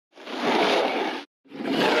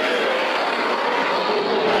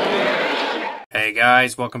Hey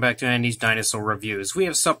guys, welcome back to Andy's Dinosaur Reviews. We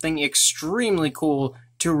have something extremely cool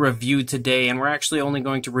to review today, and we're actually only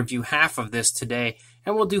going to review half of this today,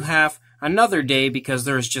 and we'll do half another day because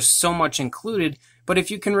there's just so much included. But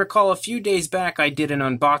if you can recall, a few days back I did an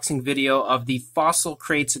unboxing video of the Fossil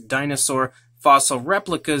Crates Dinosaur Fossil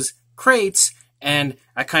Replicas crates, and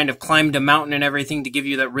I kind of climbed a mountain and everything to give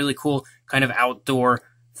you that really cool kind of outdoor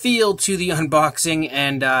feel to the unboxing,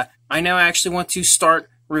 and I now actually want to start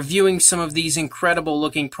reviewing some of these incredible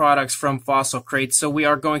looking products from Fossil Crates. So we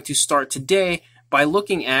are going to start today by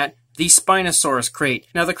looking at the Spinosaurus Crate.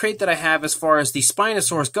 Now the crate that I have as far as the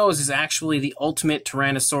Spinosaurus goes is actually the ultimate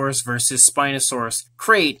Tyrannosaurus versus Spinosaurus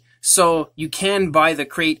crate. So you can buy the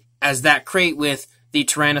crate as that crate with the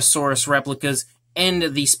Tyrannosaurus replicas and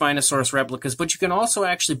the Spinosaurus replicas, but you can also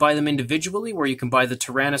actually buy them individually, where you can buy the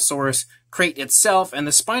Tyrannosaurus crate itself and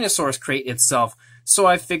the Spinosaurus crate itself. So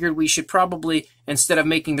I figured we should probably, instead of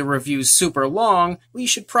making the reviews super long, we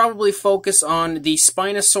should probably focus on the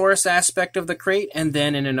Spinosaurus aspect of the crate, and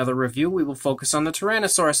then in another review we will focus on the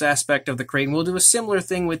Tyrannosaurus aspect of the crate, and we'll do a similar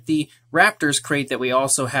thing with the Raptors crate that we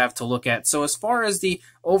also have to look at. So as far as the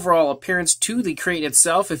overall appearance to the crate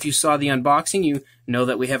itself, if you saw the unboxing, you know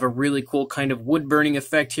that we have a really cool kind of wood-burning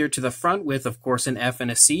effect here to the front with, of course, an F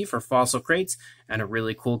and a C for Fossil Crates, and a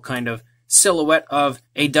really cool kind of silhouette of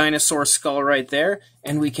a dinosaur skull right there.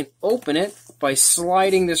 And we can open it by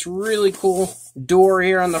sliding this really cool door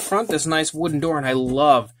here on the front, this nice wooden door. And I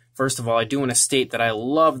love, first of all, I do want to state that I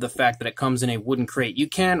love the fact that it comes in a wooden crate. You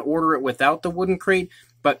can order it without the wooden crate,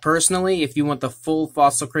 but personally, if you want the full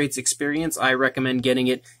Fossil Crates experience, I recommend getting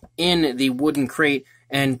it in the wooden crate.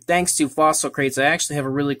 And thanks to Fossil Crates, I actually have a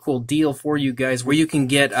really cool deal for you guys where you can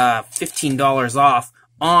get $15 off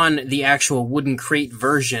on the actual wooden crate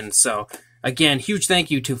version. So again, huge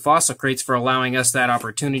thank you to Fossil Crates for allowing us that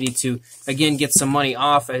opportunity to, again, get some money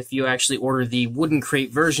off if you actually order the wooden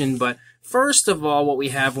crate version. But first of all, what we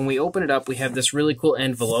have when we open it up, we have this really cool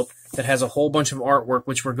envelope that has a whole bunch of artwork,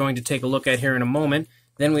 which we're going to take a look at here in a moment.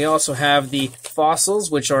 Then we also have the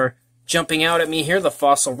fossils, which are jumping out at me here, the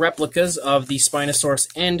fossil replicas of the Spinosaurus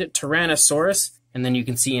and Tyrannosaurus. And then you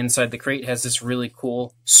can see inside the crate has this really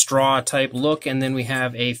cool straw type look, and then we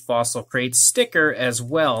have a Fossil Crate sticker as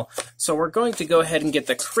well. So we're going to go ahead and get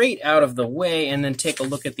the crate out of the way and then take a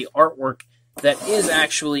look at the artwork that is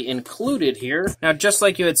actually included here. Now, just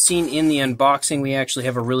like you had seen in the unboxing, we actually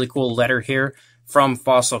have a really cool letter here from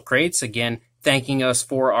Fossil Crates, again, thanking us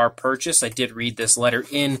for our purchase. I did read this letter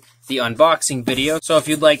in the unboxing video, so if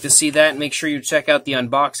you'd like to see that, make sure you check out the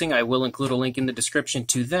unboxing. I will include a link in the description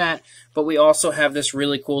to that. But we also have this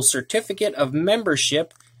really cool certificate of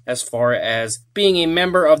membership as far as being a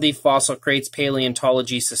member of the Fossil Crates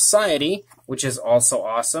Paleontology Society, which is also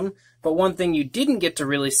awesome. But one thing you didn't get to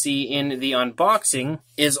really see in the unboxing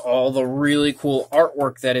is all the really cool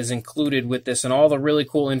artwork that is included with this and all the really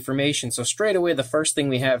cool information. So straight away, the first thing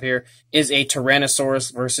we have here is a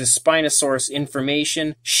Tyrannosaurus versus Spinosaurus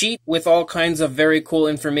information sheet with all kinds of very cool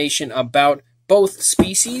information about both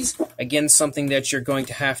species. Again, something that you're going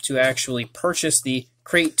to have to actually purchase the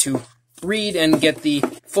crate to read and get the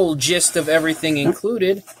full gist of everything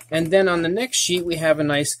included. And then on the next sheet, we have a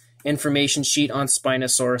nice information sheet on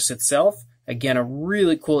Spinosaurus itself. Again, a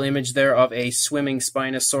really cool image there of a swimming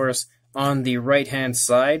Spinosaurus on the right-hand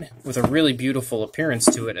side with a really beautiful appearance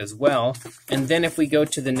to it as well. And then if we go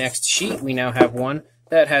to the next sheet, we now have one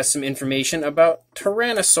that has some information about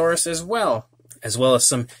Tyrannosaurus as well as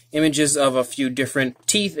some images of a few different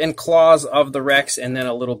teeth and claws of the Rex, and then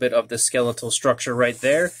a little bit of the skeletal structure right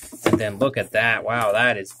there. And then look at that. Wow,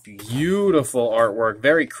 that is beautiful artwork.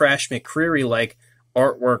 Very Crash McCreary-like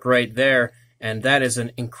artwork right there, and that is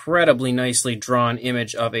an incredibly nicely drawn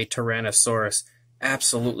image of a Tyrannosaurus.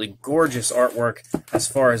 Absolutely gorgeous artwork as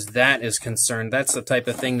far as that is concerned. That's the type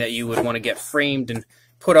of thing that you would want to get framed and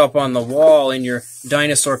put up on the wall in your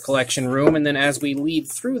dinosaur collection room. And then as we lead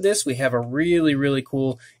through this, we have a really, really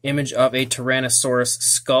cool image of a Tyrannosaurus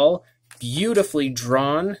skull, beautifully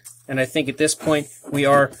drawn. And I think at this point we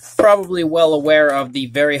are probably well aware of the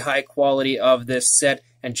very high quality of this set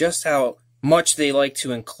and just how much they like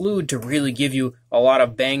to include to really give you a lot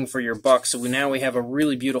of bang for your buck. So now we have a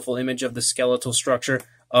really beautiful image of the skeletal structure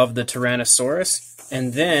of the Tyrannosaurus.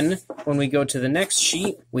 And then when we go to the next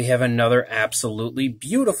sheet, we have another absolutely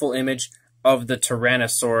beautiful image of the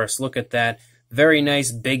Tyrannosaurus. Look at that. Very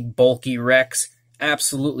nice, big, bulky Rex.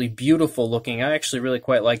 Absolutely beautiful looking. I actually really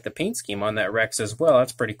quite like the paint scheme on that Rex as well.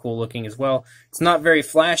 That's pretty cool looking as well. It's not very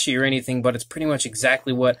flashy or anything, but it's pretty much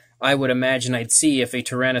exactly what I would imagine I'd see if a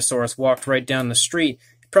Tyrannosaurus walked right down the street.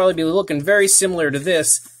 It'd probably be looking very similar to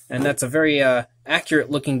this, and that's a very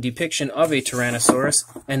accurate looking depiction of a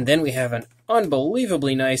Tyrannosaurus. And then we have an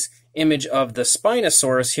unbelievably nice image of the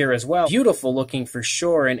Spinosaurus here as well. Beautiful looking for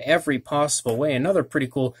sure in every possible way. Another pretty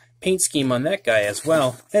cool paint scheme on that guy as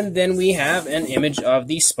well. And then we have an image of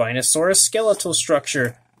the Spinosaurus skeletal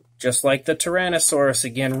structure, just like the Tyrannosaurus.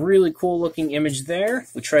 Again, really cool looking image there.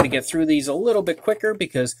 We try to get through these a little bit quicker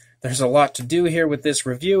because there's a lot to do here with this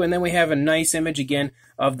review. And then we have a nice image again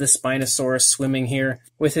of the Spinosaurus swimming here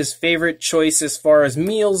with his favorite choice as far as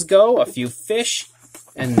meals go, a few fish.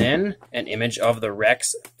 And then an image of the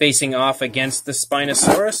Rex facing off against the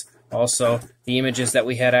Spinosaurus. Also, the images that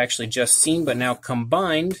we had actually just seen, but now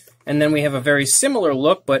combined. And then we have a very similar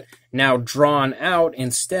look, but now drawn out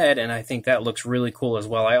instead, and I think that looks really cool as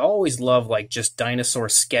well. I always love, like, just dinosaur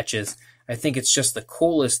sketches. I think it's just the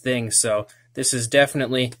coolest thing, so this is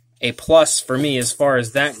definitely a plus for me as far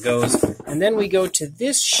as that goes. And then we go to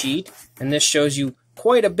this sheet, and this shows you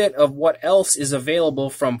quite a bit of what else is available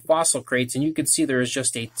from fossil crates, and you can see there is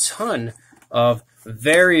just a ton of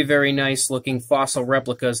very, very nice looking fossil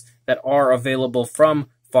replicas that are available from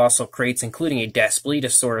fossil crates, including a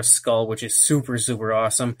Daspletosaurus skull, which is super, super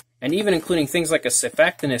awesome. And even including things like a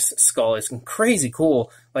Cephactinus skull is crazy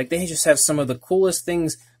cool. Like, they just have some of the coolest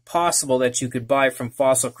things possible that you could buy from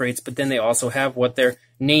fossil crates, but then they also have what their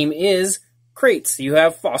name is, crates. You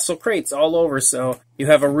have fossil crates all over, so you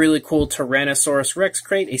have a really cool Tyrannosaurus Rex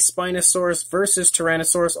crate, a Spinosaurus versus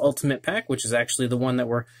Tyrannosaurus Ultimate Pack, which is actually the one that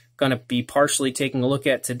we're going to be partially taking a look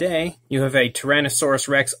at today. You have a Tyrannosaurus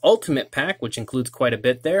Rex Ultimate Pack, which includes quite a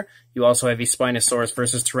bit there. You also have a Spinosaurus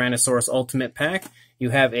versus Tyrannosaurus Ultimate Pack.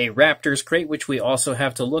 You have a Raptors crate, which we also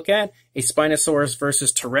have to look at, a Spinosaurus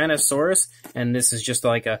versus Tyrannosaurus, and this is just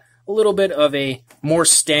like a little bit of a more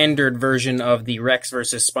standard version of the Rex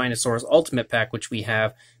versus Spinosaurus Ultimate Pack, which we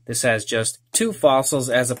have. This has just 2 fossils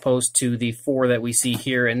as opposed to the 4 that we see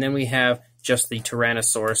here, and then we have just the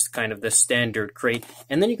Tyrannosaurus, kind of the standard crate.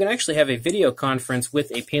 And then you can actually have a video conference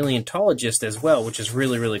with a paleontologist as well, which is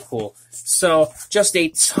really, really cool. So just a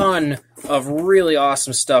ton of really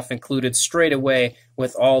awesome stuff included straight away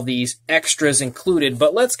with all these extras included.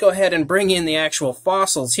 But let's go ahead and bring in the actual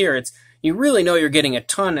fossils here. You really know you're getting a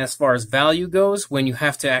ton as far as value goes when you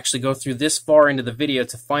have to actually go through this far into the video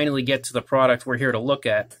to finally get to the product we're here to look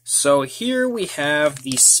at. So here we have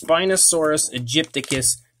the Spinosaurus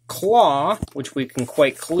aegypticus claw, which we can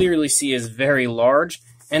quite clearly see is very large.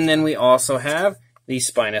 And then we also have the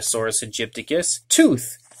Spinosaurus aegypticus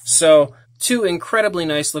tooth. So 2 incredibly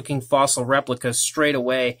nice looking fossil replicas straight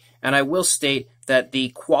away. And I will state that the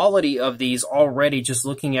quality of these already, just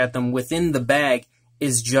looking at them within the bag,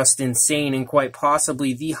 is just insane and quite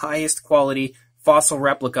possibly the highest quality fossil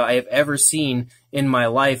replica I have ever seen in my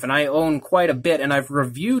life. And I own quite a bit, and I've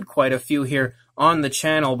reviewed quite a few here on the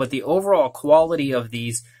channel, but the overall quality of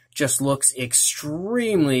these just looks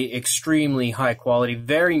extremely, extremely high quality,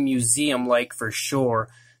 very museum-like for sure.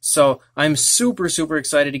 So I'm super, super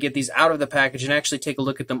excited to get these out of the package and actually take a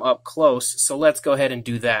look at them up close. So let's go ahead and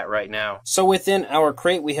do that right now. So within our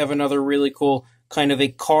crate, we have another really cool kind of a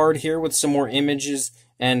card here with some more images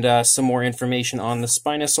and some more information on the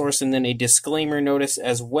Spinosaurus, and then a disclaimer notice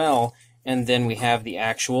as well. And then we have the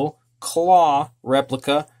actual claw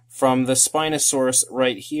replica from the Spinosaurus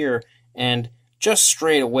right here. And just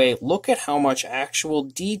straight away, look at how much actual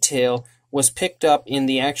detail was picked up in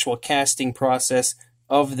the actual casting process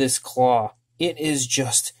of this claw. It is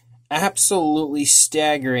just absolutely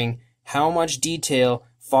staggering how much detail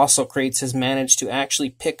Fossil Crates has managed to actually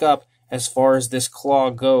pick up as far as this claw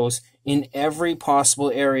goes in every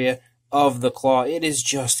possible area of the claw. It is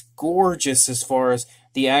just gorgeous as far as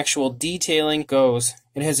the actual detailing goes.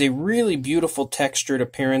 It has a really beautiful textured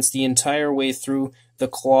appearance the entire way through the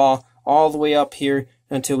claw, all the way up here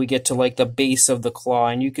until we get to like the base of the claw.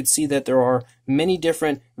 And you can see that there are many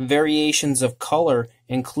different variations of color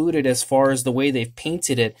included as far as the way they've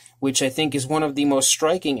painted it, which I think is one of the most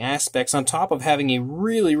striking aspects, on top of having a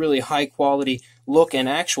really, really high quality look and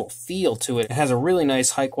actual feel to it. It has a really nice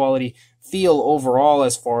high quality feel overall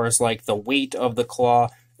as far as like the weight of the claw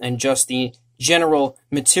and just the general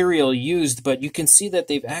material used, but you can see that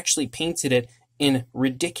they've actually painted it in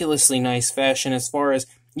ridiculously nice fashion as far as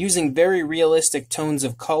using very realistic tones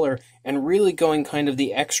of color and really going kind of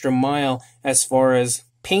the extra mile as far as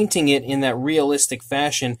painting it in that realistic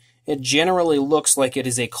fashion. It generally looks like it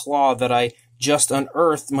is a claw that I just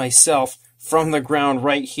unearthed myself from the ground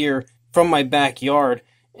right here from my backyard,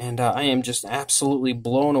 and I am just absolutely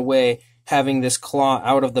blown away having this claw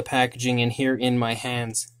out of the packaging and here in my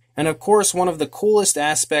hands. And of course, one of the coolest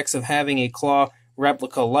aspects of having a claw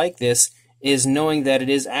replica like this is knowing that it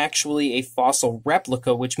is actually a fossil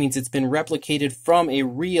replica, which means it's been replicated from a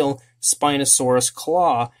real Spinosaurus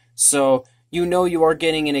claw. So you know you are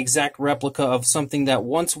getting an exact replica of something that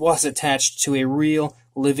once was attached to a real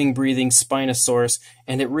living, breathing Spinosaurus,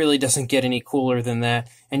 and it really doesn't get any cooler than that.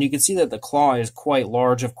 And you can see that the claw is quite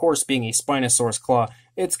large. Of course, being a Spinosaurus claw,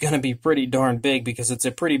 it's going to be pretty darn big because it's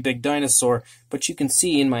a pretty big dinosaur, but you can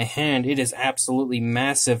see in my hand it is absolutely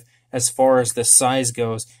massive as far as the size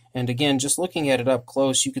goes. And again, just looking at it up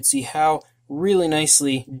close, you can see how really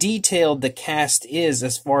nicely detailed the cast is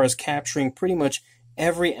as far as capturing pretty much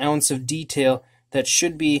every ounce of detail that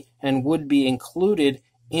should be and would be included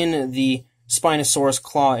in the Spinosaurus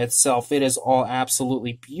claw itself. It is all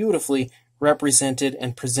absolutely beautifully represented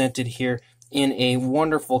and presented here in a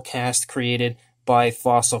wonderful cast created by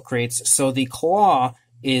Fossil Crates. So the claw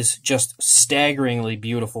is just staggeringly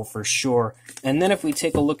beautiful for sure. And then if we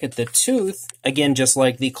take a look at the tooth, again, just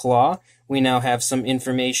like the claw, we now have some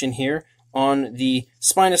information here on the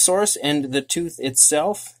Spinosaurus and the tooth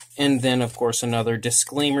itself. And then, of course, another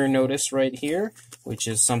disclaimer notice right here, which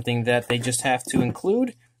is something that they just have to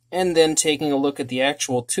include. And then taking a look at the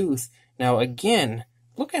actual tooth. Now, again,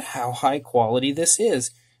 look at how high quality this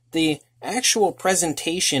is. The actual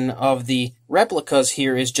presentation of the replicas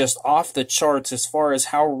here is just off the charts as far as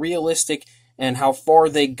how realistic and how far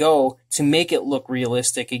they go to make it look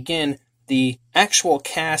realistic. Again, the actual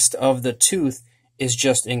cast of the tooth is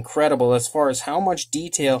just incredible as far as how much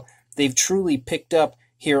detail they've truly picked up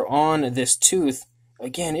here on this tooth.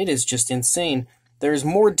 Again, it is just insane. There's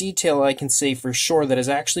more detail, I can say for sure, that has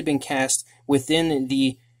actually been cast within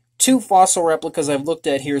the two fossil replicas I've looked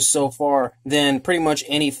at here so far than pretty much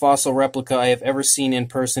any fossil replica I have ever seen in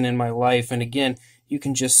person in my life. And again, you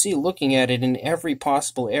can just see, looking at it in every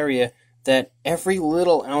possible area, that every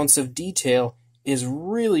little ounce of detail is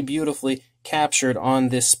really beautifully captured on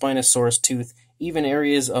this Spinosaurus tooth, even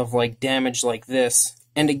areas of damage like this.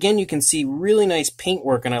 And again, you can see really nice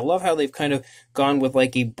paintwork, and I love how they've kind of gone with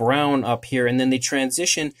a brown up here, and then they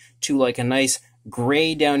transition to a nice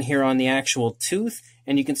gray down here on the actual tooth,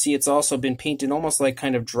 and you can see it's also been painted almost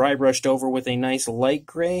kind of dry brushed over with a nice light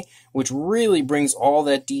gray, which really brings all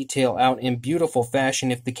that detail out in beautiful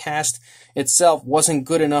fashion. If the cast itself wasn't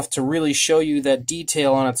good enough to really show you that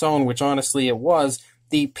detail on its own, which honestly it was,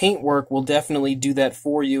 the paintwork will definitely do that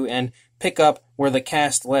for you and pick up where the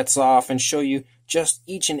cast lets off and show you just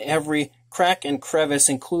each and every crack and crevice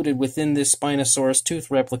included within this Spinosaurus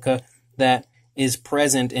tooth replica that is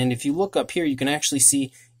present. And if you look up here, you can actually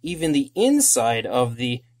see even the inside of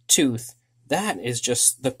the tooth. That is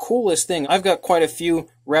just the coolest thing. I've got quite a few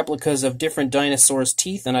replicas of different dinosaurs'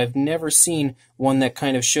 teeth, and I've never seen one that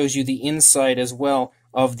kind of shows you the inside as well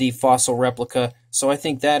of the fossil replica. So I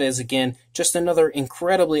think that is, again, just another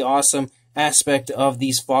incredibly awesome aspect of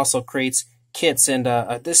these Fossil Crates kits, and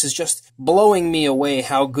this is just blowing me away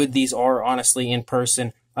how good these are, honestly, in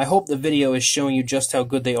person. I hope the video is showing you just how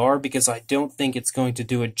good they are, because I don't think it's going to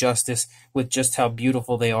do it justice with just how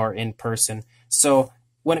beautiful they are in person. So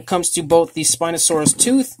when it comes to both the Spinosaurus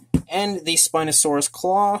tooth and the Spinosaurus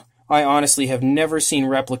claw, I honestly have never seen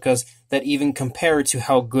replicas that even compare to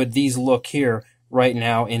how good these look here right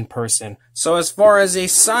now in person. So as far as a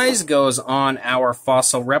size goes on our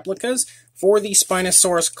fossil replicas, for the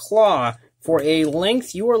Spinosaurus claw, for a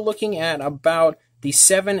length, you are looking at about the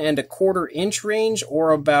 7¼ inch range,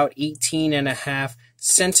 or about 18½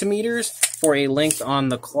 centimeters for a length on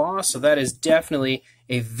the claw. So that is definitely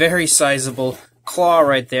a very sizable claw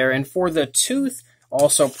right there. And for the tooth,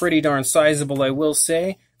 also pretty darn sizable, I will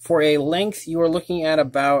say. For a length, you are looking at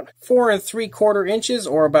about 4¾ inches,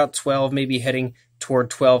 or about 12, maybe heading toward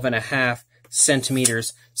 12½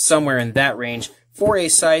 centimeters, somewhere in that range. For a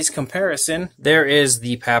size comparison, there is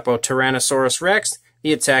the Papo Tyrannosaurus Rex,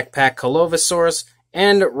 the Attack Pack Colovosaurus,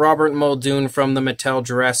 and Robert Muldoon from the Mattel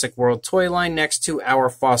Jurassic World toy line next to our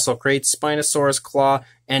Fossil Crate Spinosaurus claw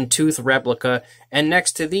and tooth replica. And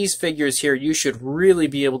next to these figures here, you should really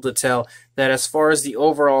be able to tell that as far as the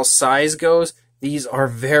overall size goes, these are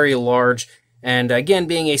very large. And again,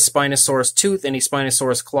 being a Spinosaurus tooth and a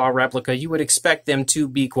Spinosaurus claw replica, you would expect them to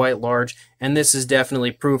be quite large, and this is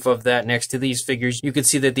definitely proof of that. Next to these figures, you can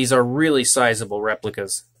see that these are really sizable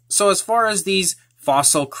replicas. So as far as these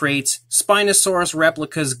Fossil Crates Spinosaurus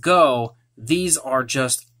replicas go, these are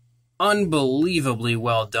just unbelievably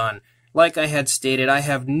well done. Like I had stated, I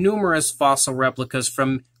have numerous fossil replicas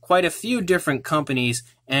from quite a few different companies,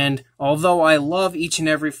 and although I love each and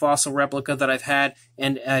every fossil replica that I've had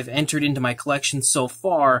and I've entered into my collection so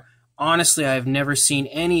far, honestly, I've never seen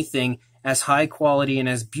anything as high quality and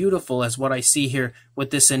as beautiful as what I see here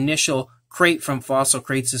with this initial crate from Fossil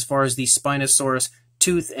Crates as far as the Spinosaurus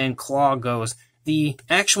tooth and claw goes. The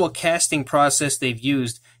actual casting process they've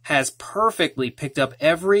used has perfectly picked up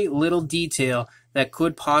every little detail that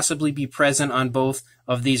could possibly be present on both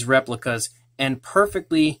of these replicas, and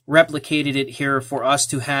perfectly replicated it here for us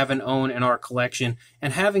to have and own in our collection.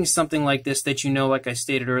 And having something like this that, like I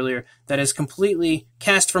stated earlier, that is completely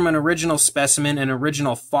cast from an original specimen, an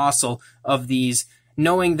original fossil of these,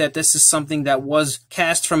 knowing that this is something that was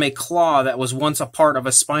cast from a claw that was once a part of a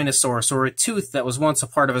Spinosaurus, or a tooth that was once a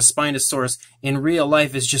part of a Spinosaurus in real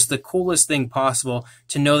life, is just the coolest thing possible,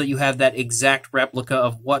 to know that you have that exact replica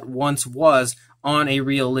of what once was on a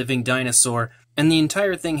real living dinosaur. And the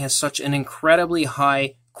entire thing has such an incredibly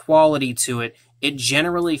high quality to it. It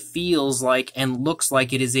generally feels like and looks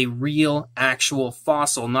like it is a real, actual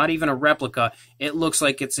fossil, not even a replica. It looks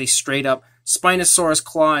like it's a straight up Spinosaurus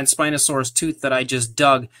claw and Spinosaurus tooth that I just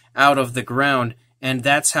dug out of the ground. And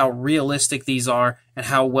that's how realistic these are and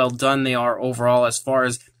how well done they are overall, as far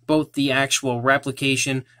as both the actual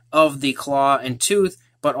replication of the claw and tooth,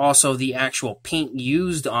 but also the actual paint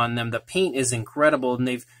used on them. The paint is incredible, and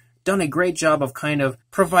they've done a great job of kind of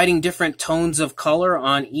providing different tones of color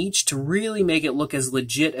on each to really make it look as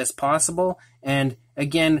legit as possible. And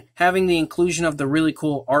again, having the inclusion of the really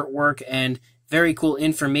cool artwork and very cool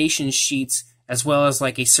information sheets, as well as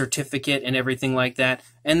like a certificate and everything like that,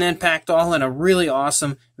 and then packed all in a really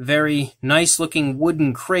awesome, very nice looking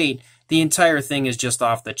wooden crate. The entire thing is just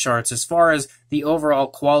off the charts. As far as the overall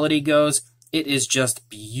quality goes, it is just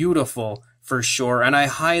beautiful for sure, and I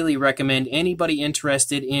highly recommend anybody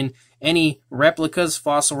interested in any replicas,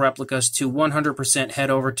 fossil replicas, to 100% head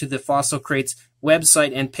over to the Fossil Crate's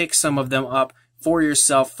website and pick some of them up for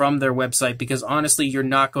yourself from their website, because honestly, you're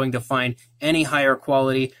not going to find any higher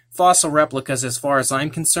quality fossil replicas, as far as I'm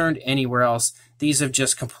concerned, anywhere else. These have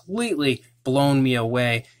just completely blown me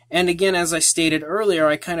away. And again, as I stated earlier,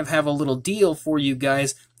 I kind of have a little deal for you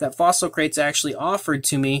guys that Fossil Crates actually offered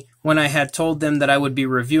to me when I had told them that I would be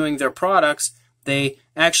reviewing their products. They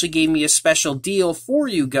actually gave me a special deal for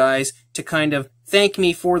you guys to kind of thank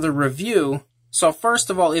me for the review. So first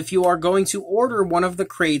of all, if you are going to order one of the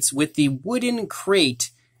crates with the wooden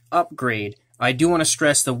crate upgrade, I do want to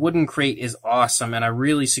stress the wooden crate is awesome, and I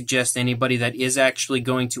really suggest anybody that is actually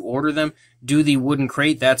going to order them do the wooden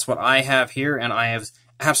crate. That's what I have here, and I have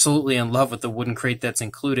absolutely in love with the wooden crate that's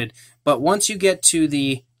included. But once you get to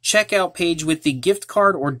the checkout page with the gift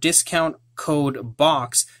card or discount code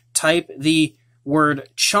box, type the word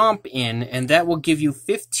CHOMP in, and that will give you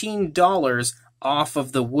 $15 off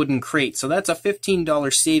of the wooden crate. So that's a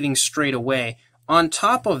 $15 savings straight away. On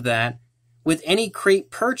top of that, with any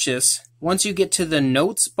crate purchase, once you get to the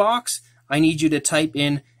notes box, I need you to type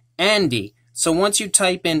in Andy. So once you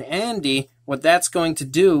type in Andy, what that's going to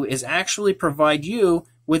do is actually provide you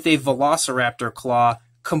with a Velociraptor claw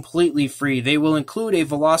completely free. They will include a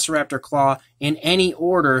Velociraptor claw in any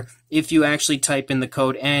order if you actually type in the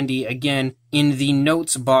code Andy. Again, in the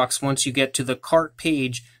notes box, once you get to the cart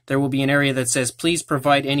page, there will be an area that says, please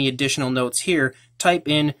provide any additional notes here. Type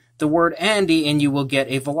in the word Andy and you will get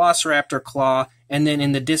a Velociraptor claw. And then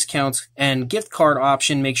in the discounts and gift card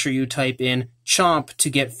option, make sure you type in CHOMP to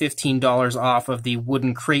get $15 off of the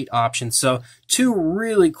wooden crate option. So two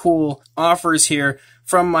really cool offers here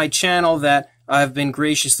from my channel that have been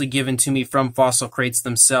graciously given to me from Fossil Crates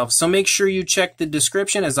themselves. So make sure you check the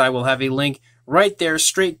description, as I will have a link right there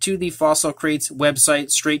straight to the Fossil Crates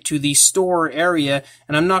website, straight to the store area.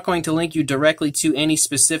 And I'm not going to link you directly to any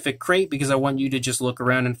specific crate because I want you to just look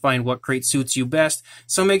around and find what crate suits you best.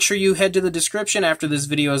 So make sure you head to the description after this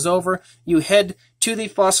video is over. You head to the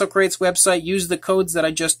Fossil Crates website, use the codes that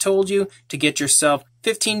I just told you to get yourself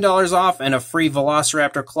 $15 off and a free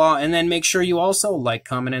Velociraptor claw, and then make sure you also like,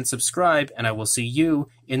 comment, and subscribe, and I will see you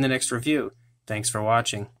in the next review. Thanks for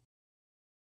watching.